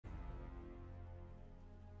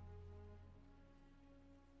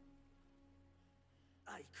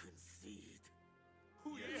I concede.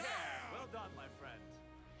 Yeah! Well done, my friend.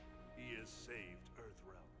 He has saved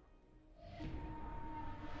Earthrealm.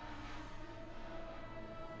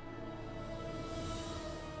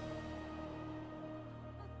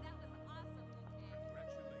 Oh, that was awesome, Liu Kang.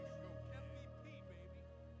 Congratulations, MVP, baby.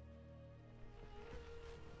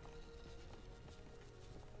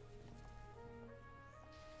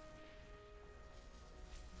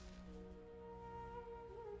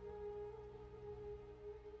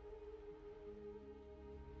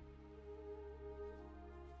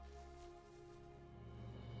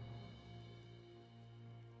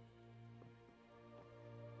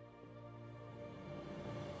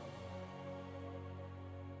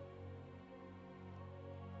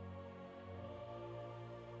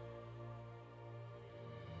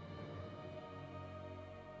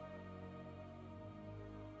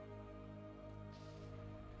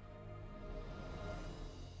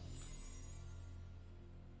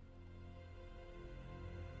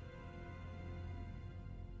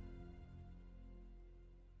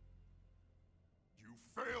 You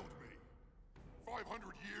failed me! 500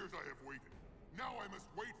 years I have waited. Now I must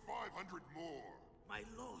wait 500 more. My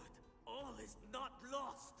lord, all is not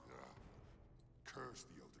lost. Curse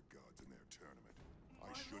the Elder Gods in their tournament.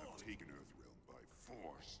 I My should have lord. taken Earthrealm by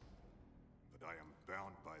force. But I am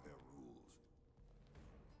bound by their rules.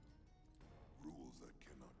 Rules that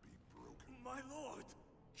cannot be broken. My lord!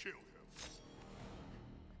 Kill him.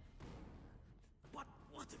 But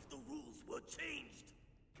what if the rules were changed?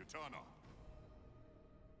 Kitana!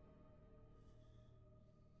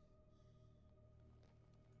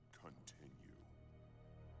 Continue.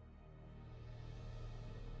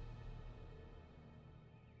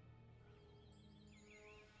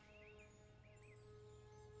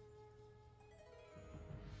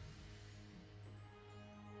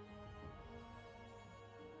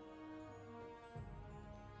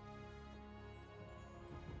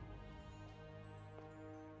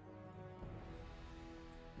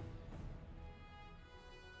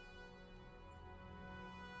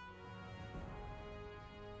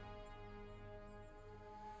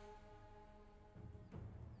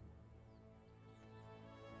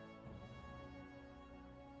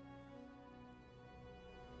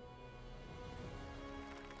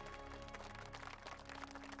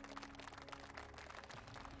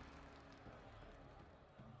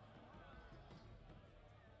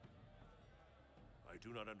 I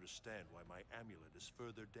do not understand why my amulet is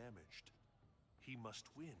further damaged. He must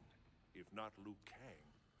win. If not Liu Kang,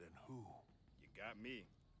 then who? You got me.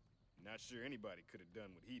 Not sure anybody could have done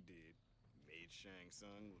what he did. Made Shang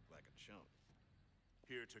Tsung look like a chump.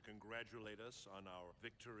 Here to congratulate us on our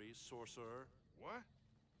victory, sorcerer? What?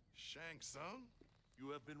 Shang Tsung? You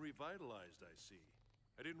have been revitalized, I see.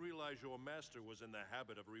 I didn't realize your master was in the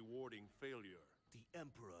habit of rewarding failure. The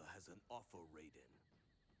Emperor has an offer, Raiden.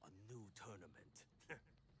 A new tournament.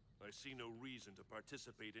 I see no reason to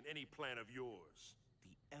participate in any plan of yours.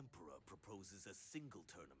 The Emperor proposes a single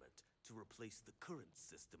tournament to replace the current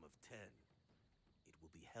system of 10. It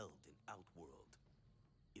will be held in Outworld.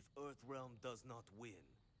 If Earthrealm does not win,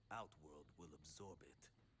 Outworld will absorb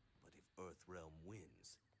it. But if Earthrealm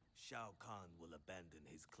wins, Shao Kahn will abandon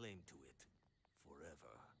his claim to it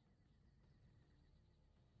forever.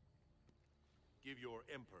 Give your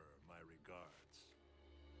Emperor my regards.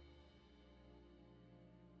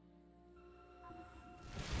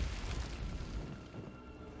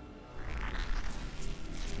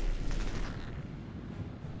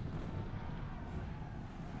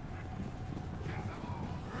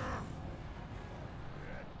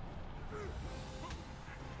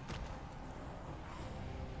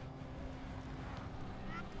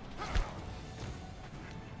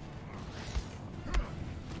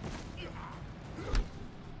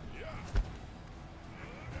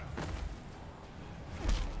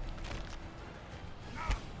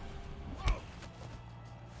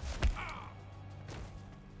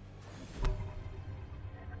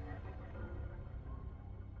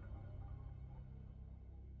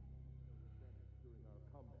 During our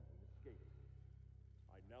combat and escape,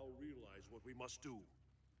 I now realize what we must do.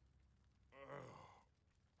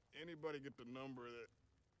 Anybody get the number of that...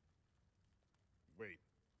 Wait,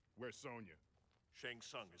 where's Sonya? Shang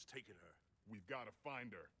Tsung has taken her. We've got to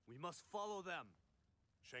find her. We must follow them.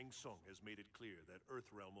 Shang Tsung has made it clear that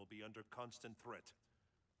Earthrealm will be under constant threat,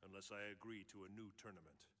 unless I agree to a new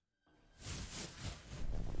tournament.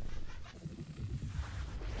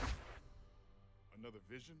 Another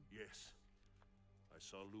vision? Yes. I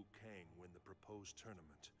saw Liu Kang win the proposed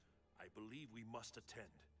tournament. I believe we must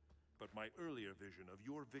attend. But my earlier vision of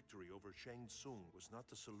your victory over Shang Tsung was not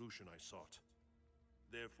the solution I sought.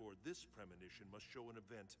 Therefore, this premonition must show an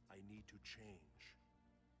event I need to change.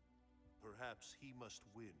 Perhaps he must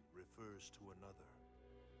win refers to another.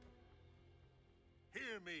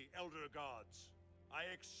 Hear me, Elder Gods. I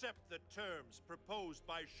accept the terms proposed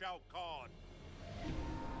by Shao Kahn.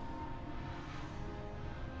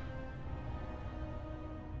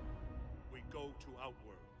 We go to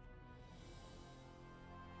Outworld.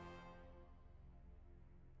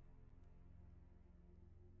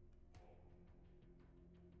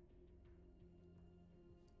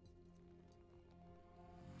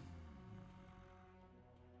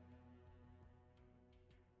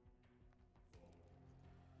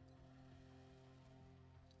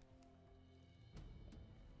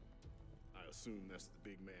 I assume that's the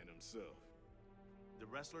big man himself. The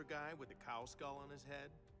wrestler guy with the cow skull on his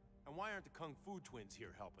head? And why aren't the Kung Fu twins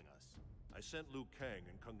here helping us? I sent Liu Kang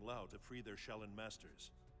and Kung Lao to free their Shaolin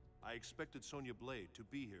masters. I expected Sonya Blade to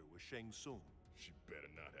be here with Shang Tsung. She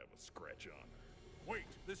better not have a scratch on her. Wait,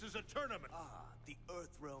 this is a tournament! Ah, the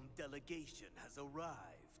Earthrealm delegation has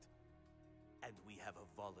arrived. And we have a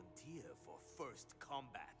volunteer for first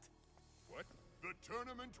combat. What? The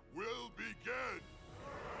tournament will begin!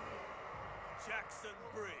 Jackson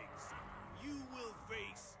Briggs, you will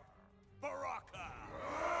face Baraka!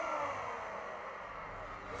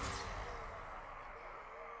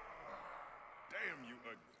 Damn you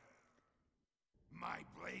ugly. My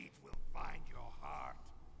blade will find your heart.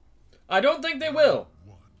 I don't think they will.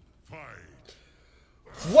 One, fight.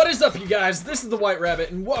 What is up, you guys? This is the White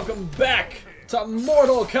Rabbit, and welcome back to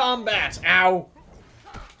Mortal Kombat. Ow!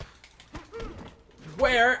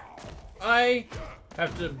 Where I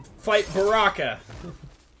have to fight Baraka.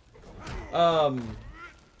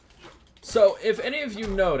 So if any of you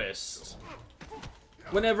noticed,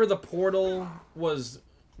 whenever the portal was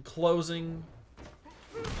closing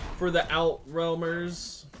for the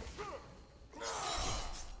Outrealmers,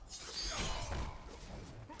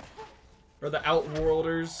 or the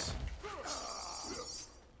Outworlders,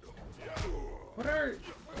 what are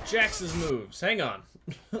Jax's moves? Hang on.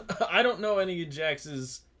 I don't know any of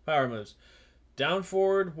Jax's power moves. Down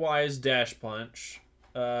forward, Y is dash punch.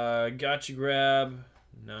 Gotcha grab.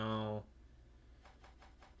 No.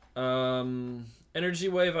 Energy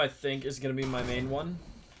wave, I think, is gonna be my main one.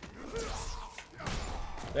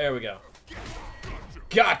 There we go.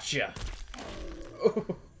 Gotcha!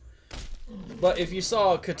 But if you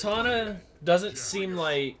saw, Katana doesn't seem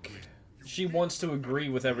like she wants to agree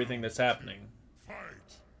with everything that's happening.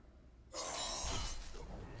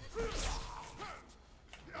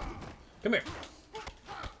 Come here.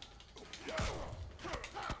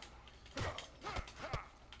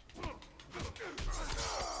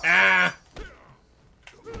 Ah!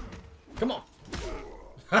 Come on.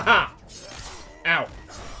 Haha! Ow.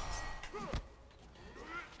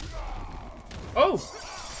 Oh!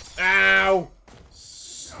 Ow!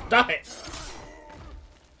 Stop it!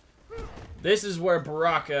 This is where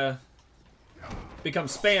Baraka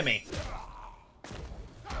becomes spammy.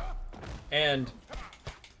 And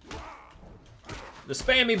the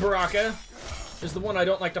spammy Baraka is the one I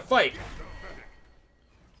don't like to fight.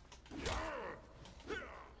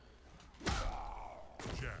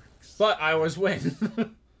 But I always win.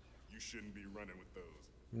 You shouldn't be running with those.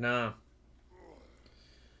 Nah.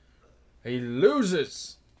 He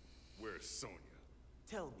loses. Where's Sonya?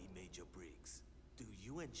 Tell me, Major Briggs, do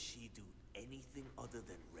you and she do anything other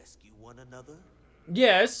than rescue one another?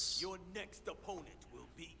 Yes. Your next opponent will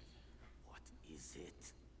be... what is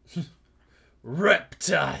it?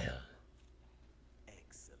 Reptile.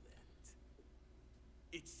 Excellent.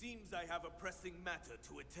 It seems I have a pressing matter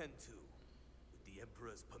to attend to. With the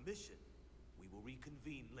Emperor's permission, we will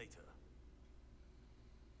reconvene later.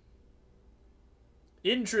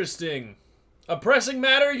 Interesting. A pressing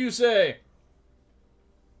matter, you say?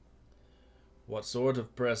 What sort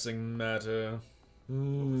of pressing matter?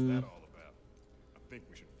 What was that all about? I think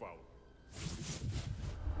we should follow.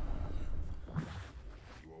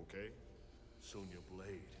 You okay? Sonya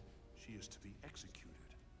Blade. She is to be executed.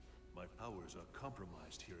 My powers are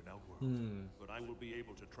compromised here in Outworld. But I will be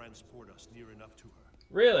able to transport us near enough to her.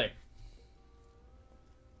 Really?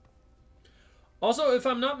 Also, if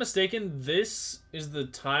I'm not mistaken, this is the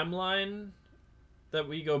timeline that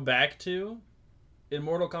we go back to in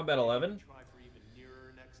Mortal Kombat 11. Try for even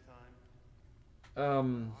nearer next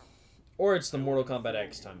time. Or it's the Mortal Kombat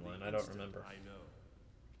X timeline. I don't remember. I know.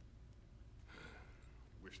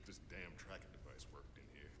 Wish this damn tracking device worked in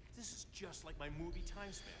here. This is just like my movie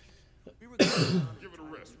Time Smash. We were going on Give it a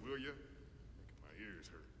rest, will ya? Making my ears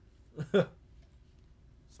hurt.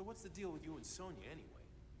 So what's the deal with you and Sonya anyway?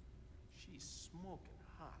 She's smoking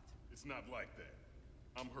hot. It's not like that.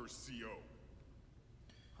 I'm her CO.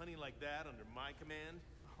 Honey like that under my command?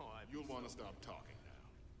 Oh, You'll want to stop talking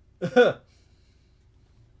now.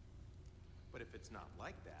 But if it's not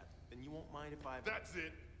like that, then you won't mind if I... That's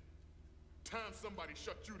it. Time somebody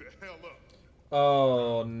shut you the hell up.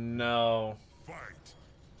 Oh no. Fight.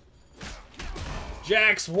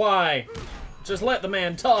 Jax, why? Just let the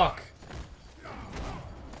man talk.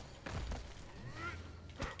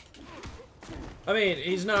 I mean,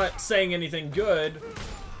 he's not saying anything good,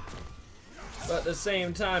 but at the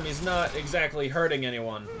same time, he's not exactly hurting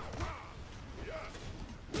anyone.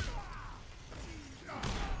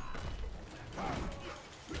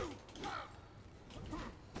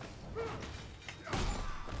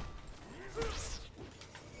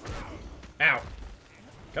 Ow.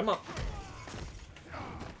 Come on.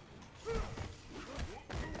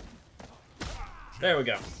 There we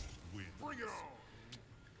go.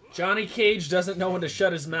 Johnny Cage doesn't know when to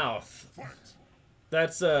shut his mouth.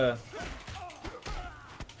 That's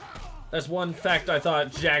one fact I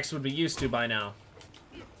thought Jax would be used to by now.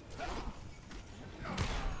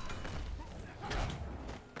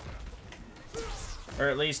 Or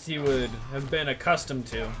at least he would have been accustomed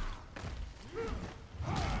to.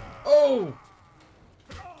 Oh!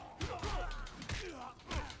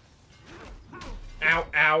 Ow,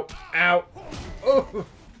 ow, ow. Oh!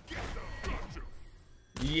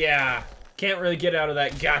 Yeah. Can't really get out of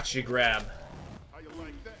that gotcha grab. How you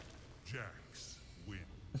like that? Jax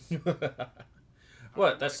wins.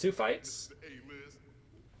 What, that's 2 fights? The A-list.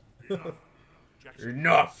 Enough. Jackson,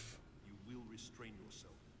 Enough! you will restrain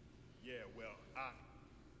yourself. Yeah, well,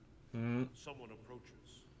 Someone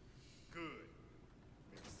approaches. good.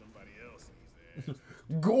 Maybe somebody else needs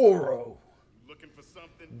their ass. Goro! Looking for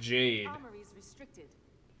something? Jade. Armory is restricted.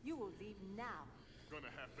 You will leave now. Gonna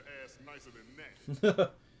have to ask nicer than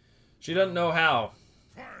that. She doesn't know how.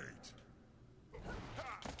 Fight.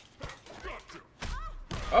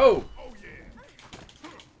 Oh! Oh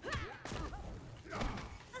yeah.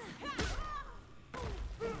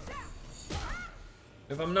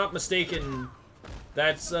 If I'm not mistaken,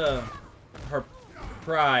 that's her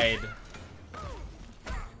pride.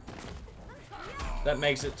 That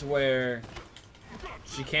makes it to where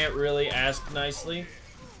she can't really ask nicely.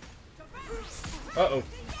 Uh-oh.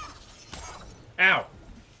 Ow.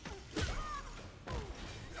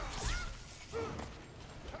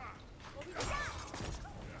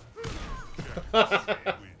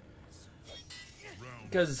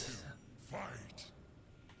 Because...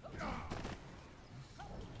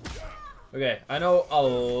 Okay, I know a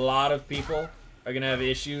lot of people are gonna have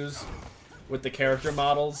issues with the character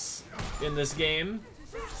models in this game.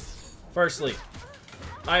 Firstly,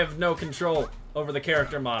 I have no control over the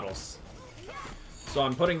character models. So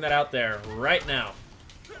I'm putting that out there right now.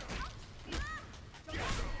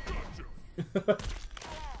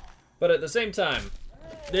 But at the same time,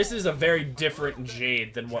 this is a very different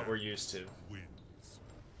Jade than what we're used to.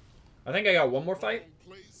 I think I got one more fight.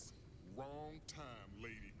 Wrong place, wrong time,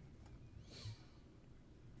 lady.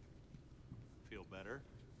 Feel better?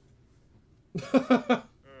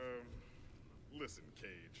 Listen,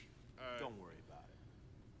 Cage. Don't worry about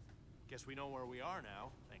it. Guess we know where we are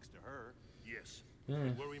now, thanks to her. Yes.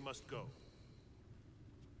 And where we must go.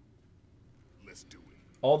 Let's do it.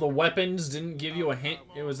 All the weapons didn't give you a hint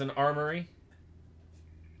it was an armory.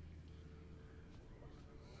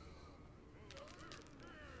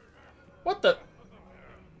 What the?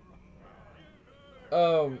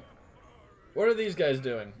 Oh, what are these guys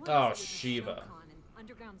doing? Oh, Shiva.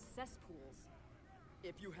 Underground cesspools.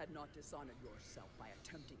 If you had not dishonored yourself by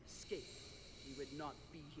attempting escape, you would not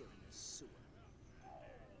be here in this sewer.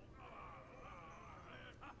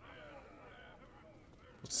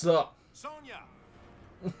 What's up? Sonya!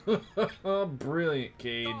 Oh, brilliant,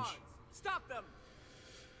 Cage. Guards, stop them!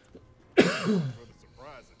 For the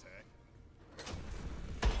surprise attack.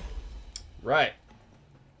 Right.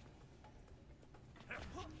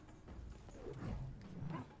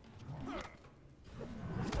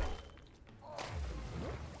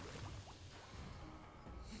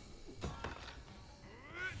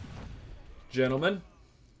 Gentlemen.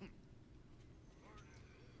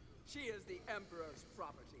 She is the Emperor's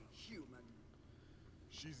property, human.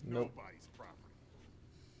 She's Nope. nobody's property.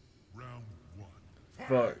 Round one.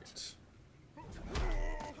 Fight.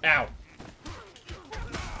 Ow.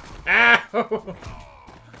 Ow!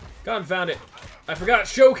 Confound it. I forgot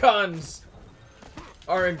Shokans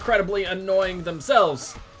are incredibly annoying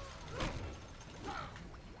themselves.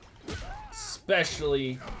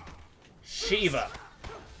 Especially Shiva.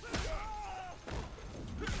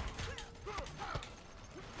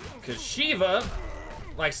 Because Shiva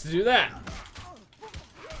likes to do that.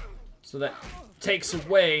 So that takes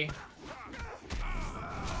away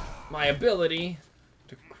my ability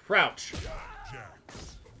to crouch.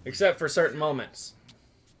 Except for certain moments.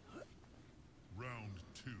 Round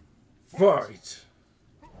 2. Fight!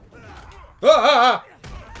 Ah!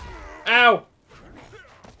 Ow!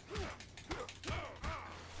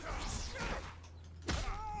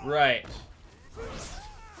 Right.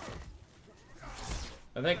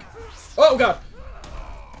 I think... Oh, God!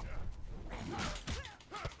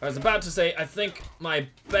 I was about to say, I think my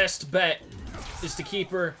best bet is to keep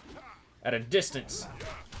her at a distance.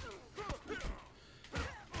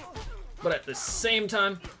 But at the same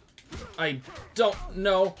time, I don't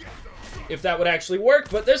know if that would actually work,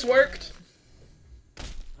 but this worked.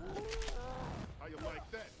 How you like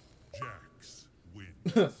that? Jax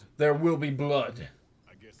wins. There will be blood.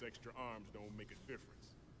 I guess extra arms don't make a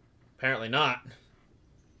difference. Apparently not.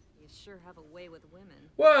 You sure have a way with women.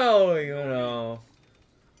 Well, you know.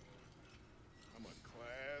 I'm a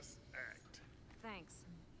class act. Thanks.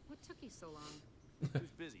 What took you so long? He was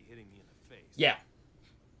busy hitting me in the face. Yeah.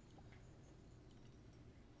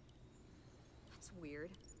 That's weird.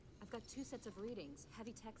 I've got 2 sets of readings.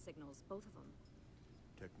 Heavy tech signals, both of them.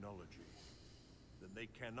 Technology. Then they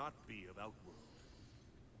cannot be of Outworld.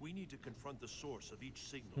 We need to confront the source of each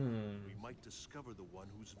signal. We might discover the one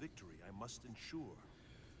whose victory I must ensure.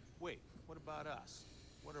 Wait, what about us?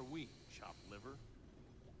 What are we, chopped liver?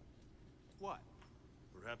 What?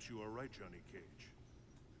 Perhaps you are right, Johnny Cage.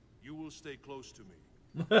 You will stay close to me.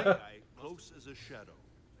 Close as a shadow,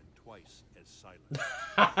 and twice as silent. So,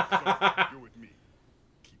 you're with me,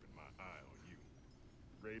 keeping my eye on you.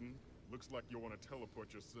 Raiden, looks like you want to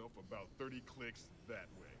teleport yourself about 30 clicks that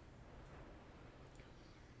way.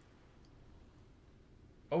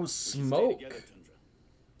 Oh, We should stay smoke. together, Tundra.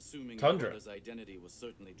 Assuming Tundra. your brother's identity will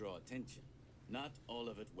certainly draw attention. Not all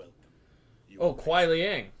of it welcome. Oh, Kuai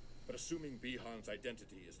Liang. But assuming Bihan's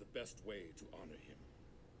identity is the best way to honor him.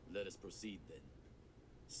 Let us proceed then.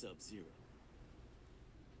 Sub-Zero.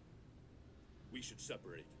 We should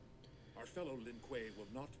separate. Our fellow Lin Kuei will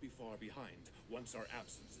not be far behind once our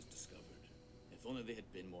absence is discovered. If only they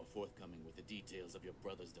had been more forthcoming with the details of your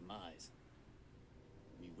brother's demise.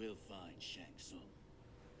 We will find Shang Tsung.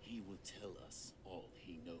 He will tell us all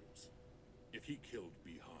he knows. If he killed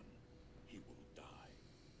Bihan, he will die.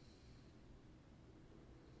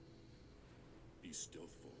 Be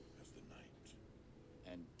stealthful as the night.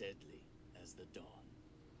 And deadly as the dawn.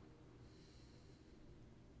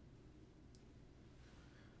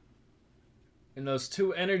 In those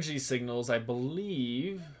 2 energy signals, I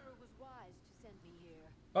believe... Emperor was wise to send me here.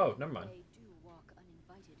 Oh, never mind. They do walk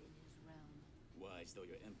uninvited in his realm. Wise though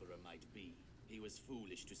your emperor might be, he was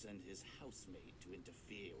foolish to send his housemaid to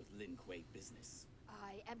interfere with Lin Kuei business.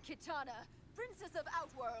 I am Kitana, Princess of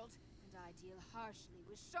Outworld, and I deal harshly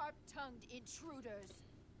with sharp-tongued intruders.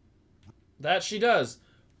 That she does.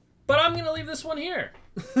 But I'm going to leave this one here.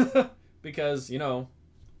 Because, you know,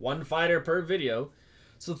 1 fighter per video.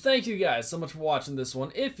 So thank you guys so much for watching this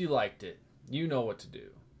one. If you liked it, you know what to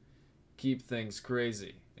do. Keep things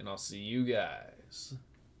crazy. And I'll see you guys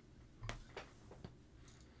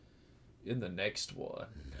in the next one.